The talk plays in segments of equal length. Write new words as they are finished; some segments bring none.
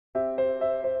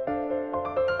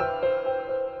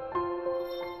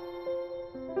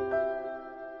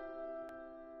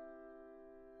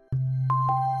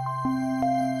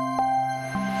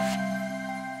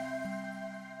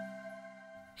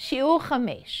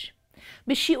5.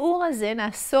 בשיעור הזה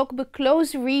נעסוק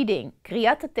ב-close reading,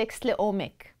 קריאת הטקסט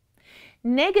לעומק.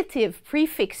 Negative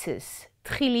prefixes,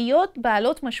 תחיליות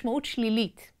בעלות משמעות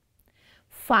שלילית.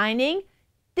 Finding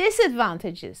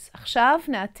disadvantages, עכשיו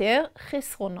נאתר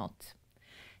חסרונות.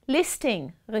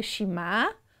 Listing, רשימה,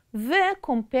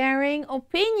 ו-comparing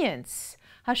opinions,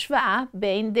 השוואה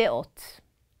בין דעות.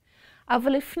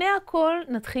 אבל לפני הכל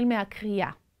נתחיל מהקריאה.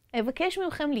 אבקש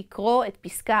מכם לקרוא את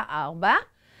פסקה 4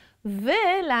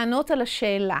 ולענות על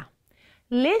השאלה.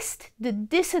 List the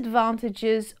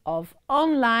disadvantages of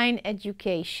online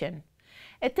education.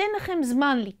 אתן לכם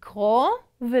זמן לקרוא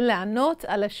ולענות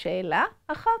על השאלה,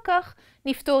 אחר כך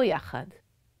נפתור יחד.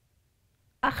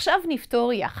 עכשיו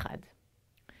נפתור יחד.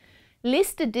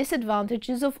 List the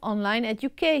disadvantages of online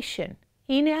education.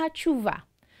 הנה התשובה.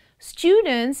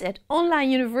 Students at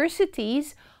online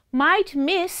universities might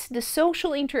miss the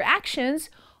social interactions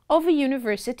of a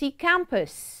university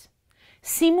campus.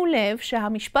 שימו לב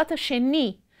שהמשפט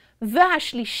השני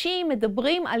והשלישי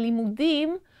מדברים על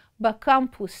לימודים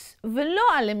בקמפוס ולא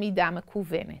על למידה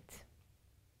מקוונת.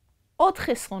 עוד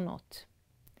חסרונות.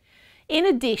 In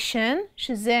addition,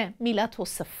 שזה מילת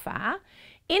הוספה,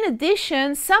 in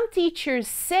addition, some teachers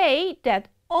say that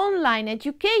online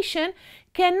education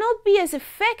cannot be as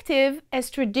effective as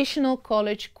traditional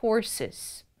college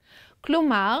courses.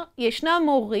 כלומר, ישנם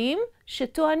מורים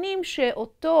שטוענים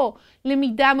שאותו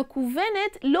למידה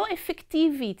מקוונת לא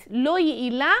אפקטיבית, לא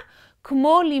יעילה,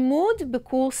 כמו לימוד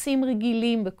בקורסים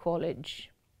רגילים בקולג'.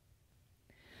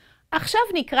 עכשיו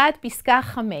נקרא את פסקה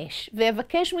 5,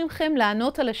 ואבקש מכם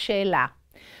לענות על השאלה.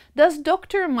 Does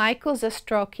Dr. Michael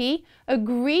Zastrocky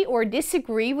agree or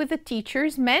disagree with the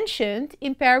teachers mentioned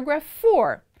in paragraph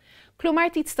 4? כלומר,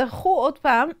 תצטרכו עוד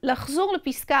פעם לחזור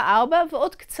לפסקה 4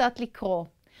 ועוד קצת לקרוא.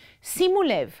 שימו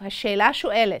לב, השאלה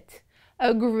שואלת,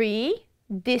 agree,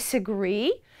 disagree,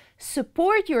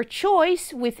 support your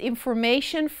choice with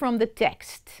information from the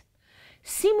text.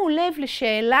 שימו לב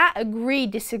לשאלה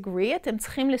agree, disagree, אתם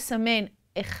צריכים לסמן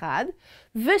 1,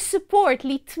 ו-support,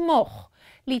 לתמוך.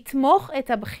 לתמוך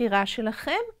את הבחירה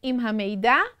שלכם עם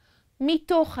המידע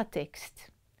מתוך הטקסט.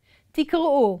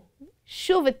 תקראו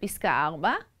שוב את פסקה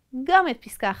 4, גם את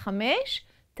פסקה 5,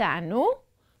 תענו,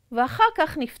 ואחר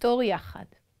כך נפתור יחד.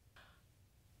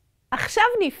 עכשיו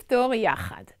נפתור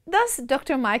יחד. Does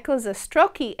Dr. Michael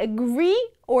Zastrocky agree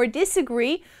or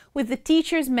disagree with the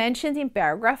teachers mentioned in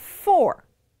paragraph 4?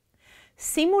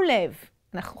 שימו לב,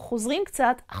 אנחנו חוזרים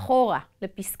קצת אחורה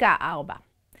לפסקה 4.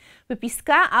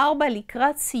 בפסקה 4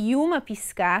 לקראת סיום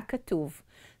הפסקה כתוב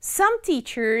Some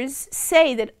teachers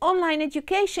say that online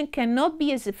education cannot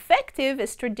be as effective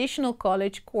as traditional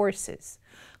college courses.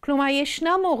 כלומר,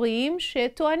 ישנם מורים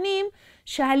שטוענים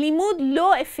שהלימוד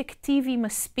לא אפקטיבי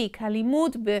מספיק.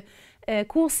 הלימוד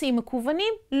בקורסים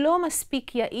מקוונים לא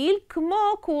מספיק יעיל כמו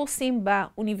קורסים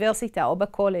באוניברסיטה או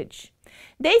בקולג'.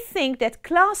 They think that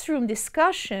classroom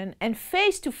discussion and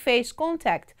face-to-face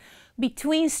contact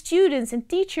between students and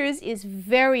teachers is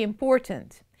very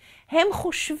important. הם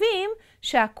חושבים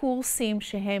שהקורסים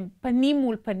שהם פנים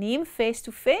מול פנים, face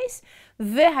to face,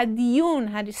 והדיון,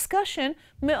 הדיסקשן,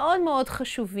 מאוד מאוד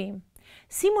חשובים.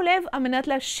 שימו לב, על מנת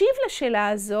להשיב לשאלה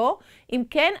הזו, אם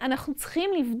כן, אנחנו צריכים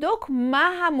לבדוק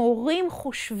מה המורים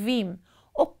חושבים,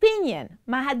 opinion,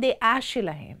 מה הדעה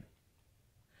שלהם.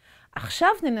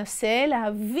 עכשיו ננסה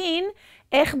להבין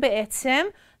איך בעצם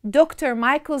דוקטור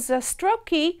מייקל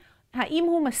זסטרוקי, האם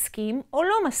הוא מסכים או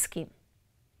לא מסכים.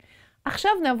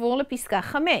 עכשיו נעבור לפסקה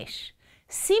 5.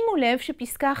 שימו לב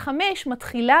שפסקה 5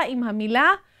 מתחילה עם המילה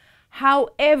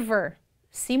however.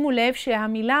 שימו לב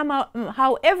שהמילה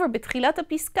however בתחילת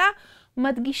הפסקה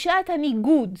מדגישה את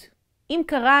הניגוד. אם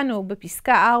קראנו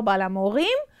בפסקה 4 על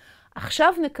המורים,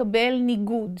 עכשיו נקבל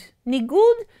ניגוד.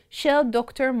 ניגוד של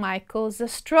דוקטור מייקל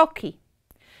זסטרוקי.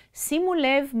 שימו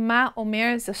לב מה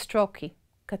אומר זסטרוקי.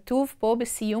 כתוב פה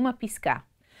בסיום הפסקה.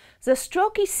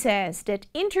 Zastrocky says that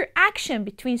interaction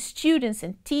between students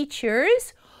and teachers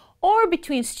or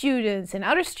between students and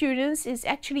other students is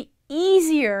actually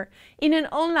easier in an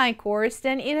online course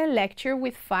than in a lecture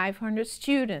with 500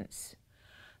 students.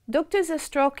 דוקטור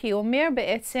זסטרוקי אומר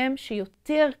בעצם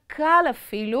שיותר קל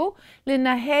אפילו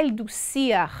לנהל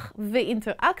דו-שיח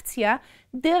ואינטראקציה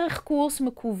דרך קורס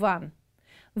מקוון.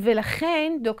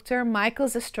 ולכן דוקטור מייקל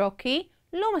זסטרוקי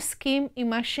לא מסכים עם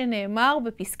מה שנאמר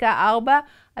בפסקה 4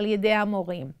 על ידי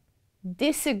המורים.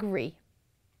 disagree.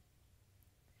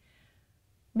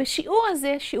 בשיעור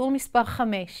הזה, שיעור מספר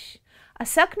 5,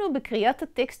 עסקנו בקריאת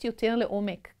הטקסט יותר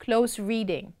לעומק, close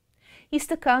reading.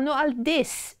 הסתכלנו על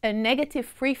this, a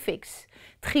negative prefix,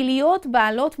 תחיליות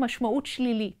בעלות משמעות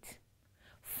שלילית.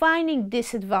 Defining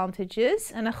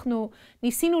disadvantages, אנחנו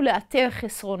ניסינו לאתר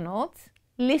חסרונות,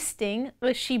 listing,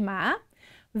 רשימה,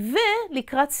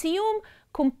 ולקראת סיום,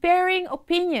 comparing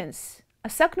opinions,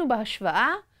 עסקנו בהשוואה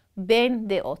בין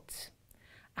דעות.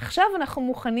 עכשיו אנחנו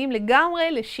מוכנים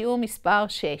לגמרי לשיעור מספר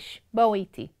 6. בואו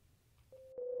איתי.